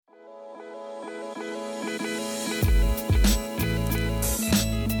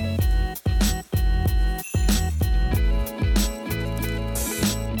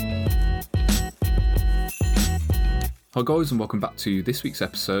Hi guys, and welcome back to this week's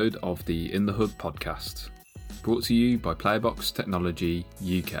episode of the In the Hub podcast, brought to you by Playbox Technology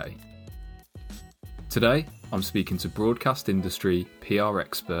UK. Today, I'm speaking to broadcast industry PR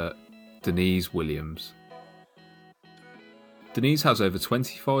expert Denise Williams. Denise has over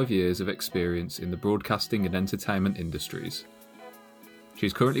 25 years of experience in the broadcasting and entertainment industries.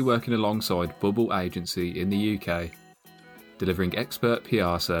 She's currently working alongside Bubble Agency in the UK, delivering expert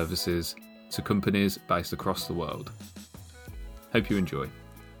PR services to companies based across the world. Hope you enjoy.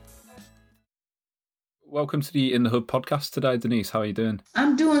 Welcome to the In the Hub podcast today, Denise. How are you doing?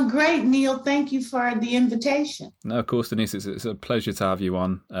 I'm doing great, Neil. Thank you for the invitation. No, of course, Denise. It's a pleasure to have you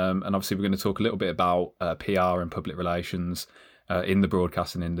on. And obviously, we're going to talk a little bit about PR and public relations in the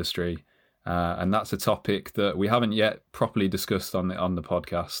broadcasting industry. And that's a topic that we haven't yet properly discussed on the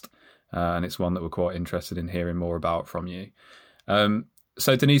podcast. And it's one that we're quite interested in hearing more about from you.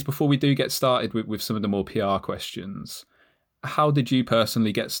 So, Denise, before we do get started with some of the more PR questions, how did you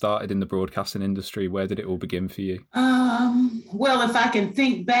personally get started in the broadcasting industry? Where did it all begin for you? Well, if I can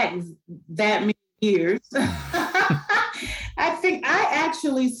think back that many years, I think I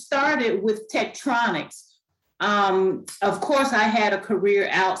actually started with Tektronix. Of course, I had a career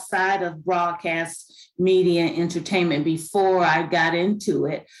outside of broadcast media and entertainment before I got into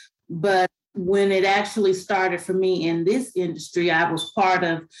it. But when it actually started for me in this industry, I was part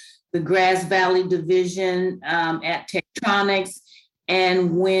of the Grass Valley division at Tektronix.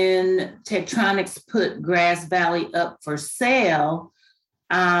 And when Tektronix put Grass Valley up for sale,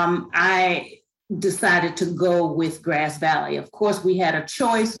 I decided to go with Grass Valley. Of course, we had a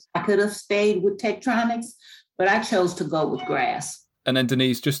choice. I could have stayed with Tektronix, but I chose to go with Grass. And then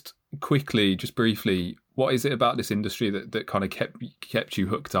Denise, just briefly, what is it about this industry that kind of kept you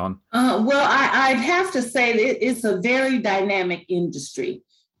hooked on? Well, I'd have to say that it's a very dynamic industry.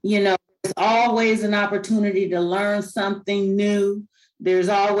 You know, there's always an opportunity to learn something new. There's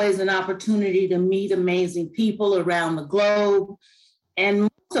always an opportunity to meet amazing people around the globe. And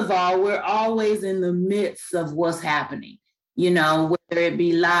most of all, we're always in the midst of what's happening, you know, whether it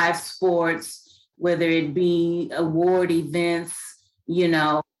be live sports, whether it be award events, you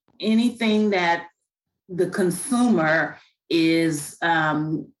know, anything that the consumer is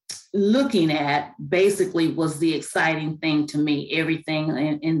looking at basically was the exciting thing to me. Everything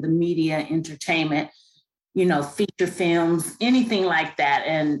in the media, entertainment, you know, feature films, anything like that.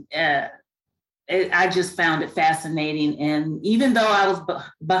 And I just found it fascinating. And even though I was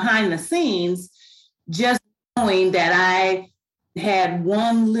behind the scenes, just knowing that I had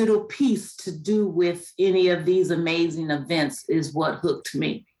one little piece to do with any of these amazing events is what hooked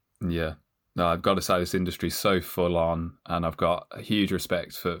me. Yeah. No, I've got to say this industry is so full on, and I've got a huge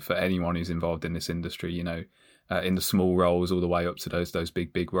respect for anyone who's involved in this industry, you know, in the small roles all the way up to those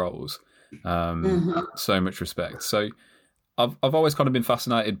big roles. So much respect. So I've always kind of been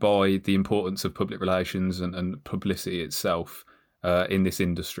fascinated by the importance of public relations and publicity itself in this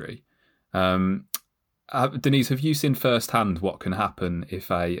industry. Denise, have you seen firsthand what can happen if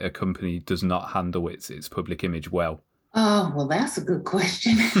a company does not handle its public image well? Oh, well, that's a good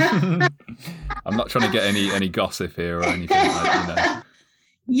question. I'm not trying to get any gossip here or anything like, you know.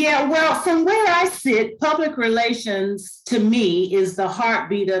 Yeah, well, from where I sit, public relations to me is the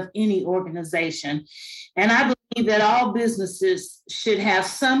heartbeat of any organization. And I believe that all businesses should have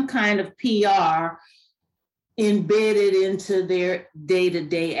some kind of PR embedded into their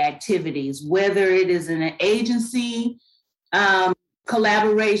day-to-day activities, whether it is an agency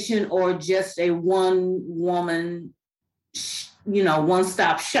collaboration or just a one-woman, you know,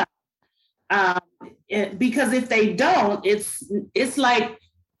 one-stop shop. Because if they don't, it's like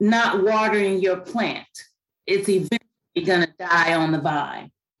not watering your plant. It's eventually going to die on the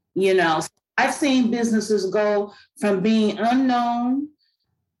vine. You know, so I've seen businesses go from being unknown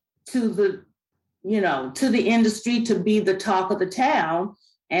to the industry to be the talk of the town.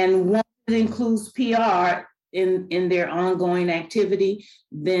 And once it includes PR in their ongoing activity,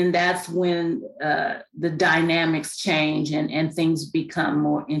 then that's when the dynamics change and things become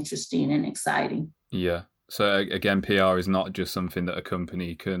more interesting and exciting. Yeah. So again, PR is not just something that a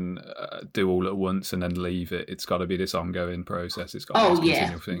company can do all at once and then leave it. It's got to be this ongoing process. It's got to be this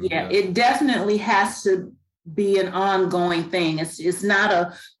continual thing. Yeah, it definitely has to be an ongoing thing. It's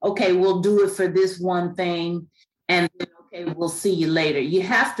not okay, we'll do it for this one thing and then, okay, we'll see you later. You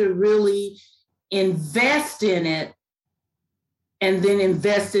have to really invest in it and then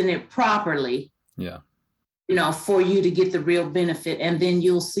invest in it properly. Yeah. You know, for you to get the real benefit, and then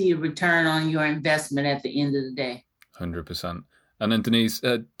you'll see a return on your investment at the end of the day. 100%. And then Denise,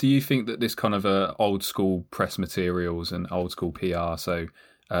 do you think that this kind of old school press materials and old school PR, so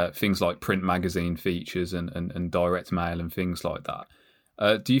things like print magazine features and direct mail and things like that.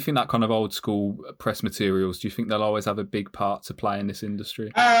 Do you think that kind of old school press materials, do you think they'll always have a big part to play in this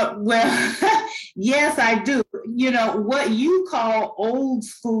industry? Well, yes, I do. What you call old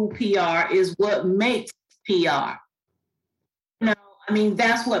school PR is what makes PR.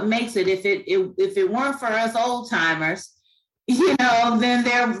 That's what makes it. If it weren't for us old timers, then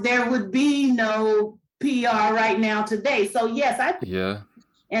there would be no PR right now today. So yes, I think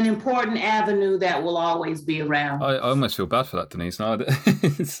an important avenue that will always be around. I almost feel bad for that, Denise. No,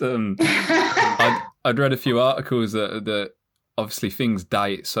 it's, I'd read a few articles that obviously things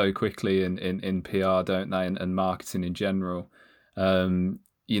date so quickly in PR, don't they, and marketing in general.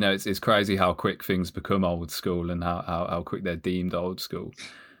 It's crazy how quick things become old school and how quick they're deemed old school.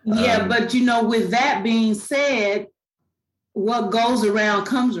 Yeah, but with that being said, what goes around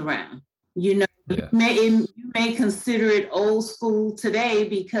comes around. You may consider it old school today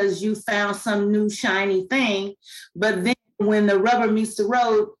because you found some new shiny thing, but then when the rubber meets the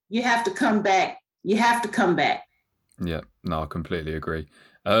road, you have to come back. Yeah, no, I completely agree.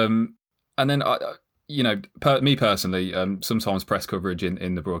 And then me personally, sometimes press coverage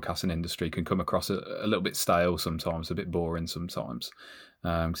in the broadcasting industry can come across a little bit stale sometimes, a bit boring sometimes,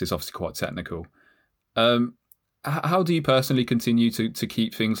 because it's obviously quite technical. How do you personally continue to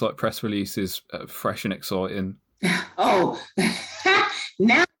keep things like press releases fresh and exciting? Oh,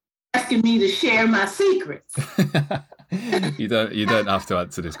 now you're asking me to share my secrets. You don't have to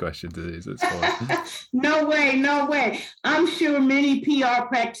answer this question, Denise. It's fine. No way. I'm sure many PR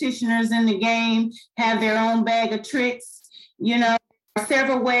practitioners in the game have their own bag of tricks. There are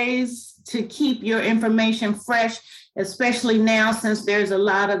several ways to keep your information fresh, especially now since there's a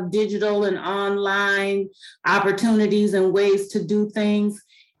lot of digital and online opportunities and ways to do things.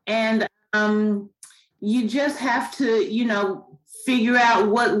 And you just have to, figure out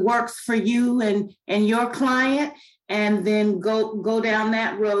what works for you and your client, and then go down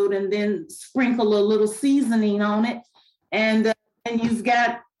that road and then sprinkle a little seasoning on it. And you've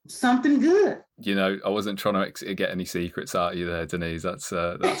got something good. I wasn't trying to get any secrets out of you there, Denise. That's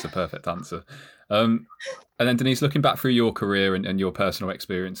a perfect answer. And then, Denise, looking back through your career and your personal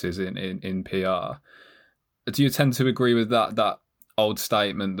experiences in PR, do you tend to agree with that old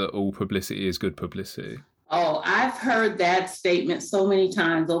statement that all publicity is good publicity? Oh, I've heard that statement so many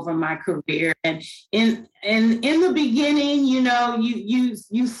times over my career. And in the beginning,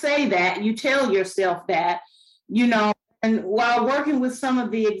 you say that, you tell yourself that, and while working with some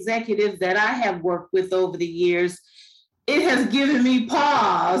of the executives that I have worked with over the years, it has given me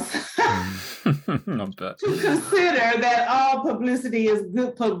pause to consider that all publicity is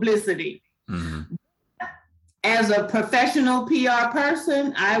good publicity. Mm-hmm. As a professional PR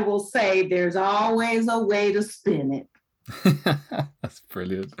person, I will say there's always a way to spin it. That's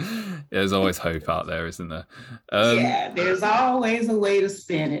brilliant. There's always hope out there, isn't there? There's always a way to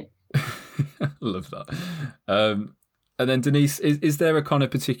spin it. Love that. And then, Denise, is there a kind of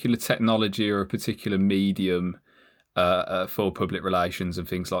particular technology or a particular medium for public relations and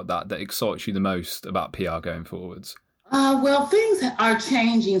things like that excites you the most about PR going forwards? Well, things are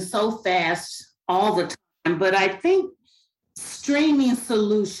changing so fast all the time, but I think streaming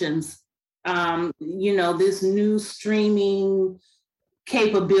solutions, this new streaming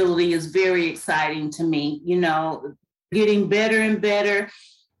capability is very exciting to me, getting better and better.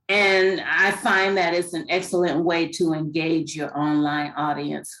 And I find that it's an excellent way to engage your online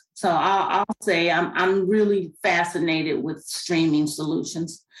audience. So I'll say I'm really fascinated with streaming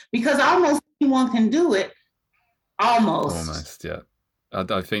solutions because almost anyone can do it. Almost, yeah.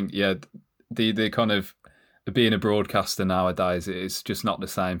 I think, the kind of being a broadcaster nowadays, it's just not the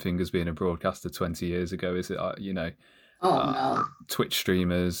same thing as being a broadcaster 20 years ago, is it? No. Twitch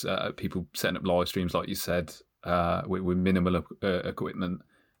streamers, people setting up live streams, like you said, with minimal equipment.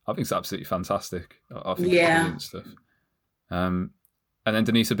 I think it's absolutely fantastic. I think it's brilliant stuff. And then,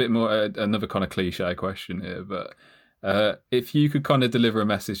 Denise, a bit more, another kind of cliche question here, but if you could kind of deliver a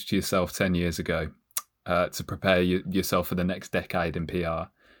message to yourself 10 years ago to prepare yourself for the next decade in PR,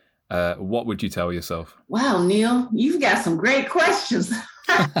 what would you tell yourself? Wow, Neil, you've got some great questions.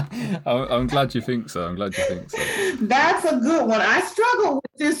 I'm glad you think so. That's a good one. I struggle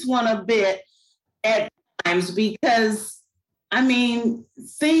with this one a bit at times because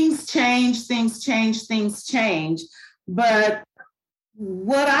things change. But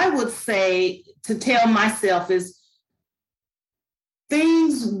what I would say to tell myself is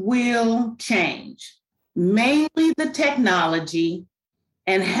things will change, mainly the technology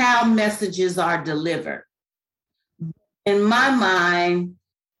and how messages are delivered. In my mind,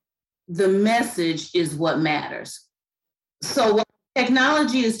 the message is what matters. So what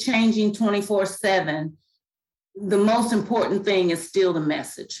technology is changing 24/7. The most important thing is still the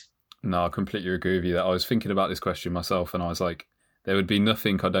message. No, I completely agree with you. I was thinking about this question myself, and I was like, there would be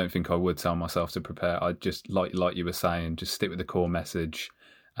nothing I don't think I would tell myself to prepare. I'd just, like you were saying, just stick with the core message.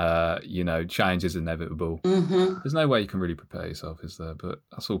 Change is inevitable. Mm-hmm. There's no way you can really prepare yourself, is there? But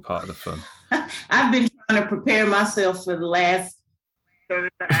that's all part of the fun. I've been trying to prepare myself for the last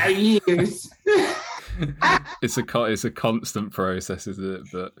 35 years. It's a constant process, isn't it?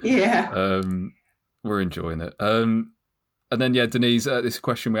 But yeah, we're enjoying it. And then, Denise, this is a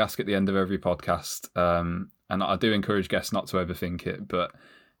question we ask at the end of every podcast. And I do encourage guests not to overthink it. But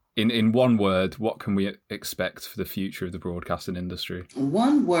in one word, what can we expect for the future of the broadcasting industry?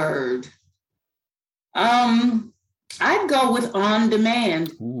 One word. I'd go with on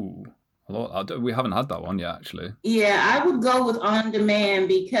demand. Ooh, we haven't had that one yet, actually. Yeah, I would go with on demand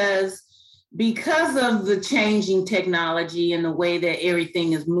because of the changing technology and the way that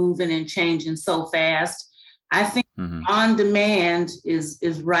everything is moving and changing so fast. I think on demand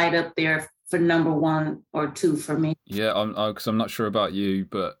is right up there for number 1 or 2 for me. Yeah, because I'm not sure about you,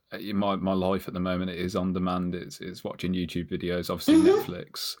 but my life at the moment, it is on demand. It's watching YouTube videos, obviously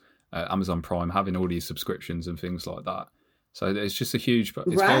Netflix, Amazon Prime, having all these subscriptions and things like that. So it's just a huge, but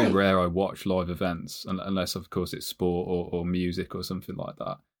it's very rare I watch live events, unless of course it's sport or music or something like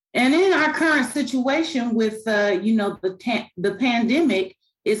that. And in our current situation with the pandemic,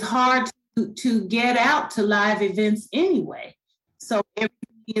 it's hard to get out to live events anyway. So everything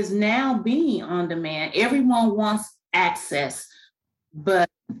is now being on demand. Everyone wants access, but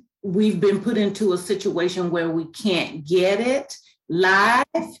we've been put into a situation where we can't get it live.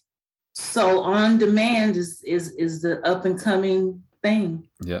 So on demand is the up and coming thing.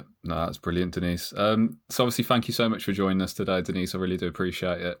 Yeah, no, that's brilliant, Denise. So obviously, thank you so much for joining us today, Denise. I really do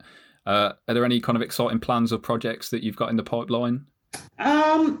appreciate it. Are there any kind of exciting plans or projects that you've got in the pipeline?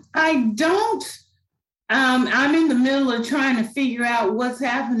 I don't. I'm in the middle of trying to figure out what's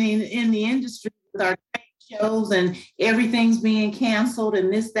happening in the industry with our trade shows, and everything's being canceled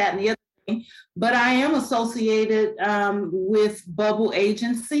and this, that, and the other thing. But I am associated with Bubble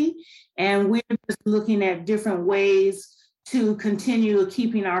Agency, and we're just looking at different ways to continue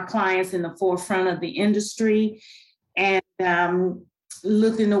keeping our clients in the forefront of the industry, and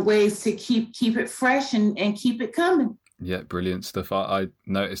looking at ways to keep it fresh and keep it coming. Yeah, brilliant stuff. I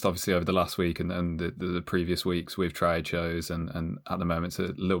noticed obviously over the last week and the previous weeks with trade shows, and at the moment it's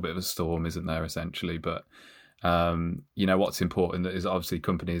a little bit of a storm, isn't there, essentially? But what's important is obviously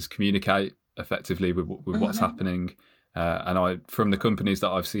companies communicate effectively with what's happening. And from the companies that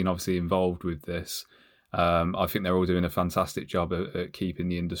I've seen obviously involved with this, I think they're all doing a fantastic job at keeping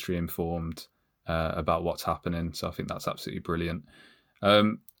the industry informed about what's happening. So I think that's absolutely brilliant.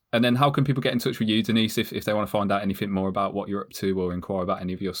 And then how can people get in touch with you, Denise, if they want to find out anything more about what you're up to or inquire about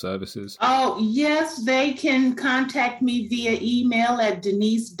any of your services? Oh, yes, they can contact me via email at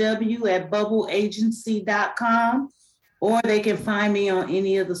denisew@bubbleagency.com, or they can find me on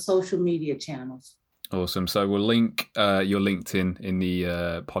any of the social media channels. Awesome. So we'll link your LinkedIn in the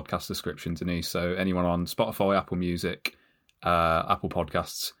podcast description, Denise. So anyone on Spotify, Apple Music, Apple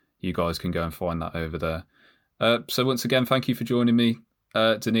Podcasts, you guys can go and find that over there. So once again, thank you for joining me.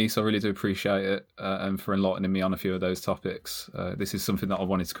 Denise, I really do appreciate it, and for enlightening me on a few of those topics. This is something that I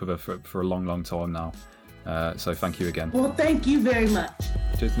wanted to cover for a long, long time now. So thank you again. Well, thank you very much.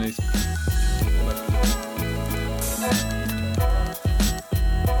 Cheers, Denise.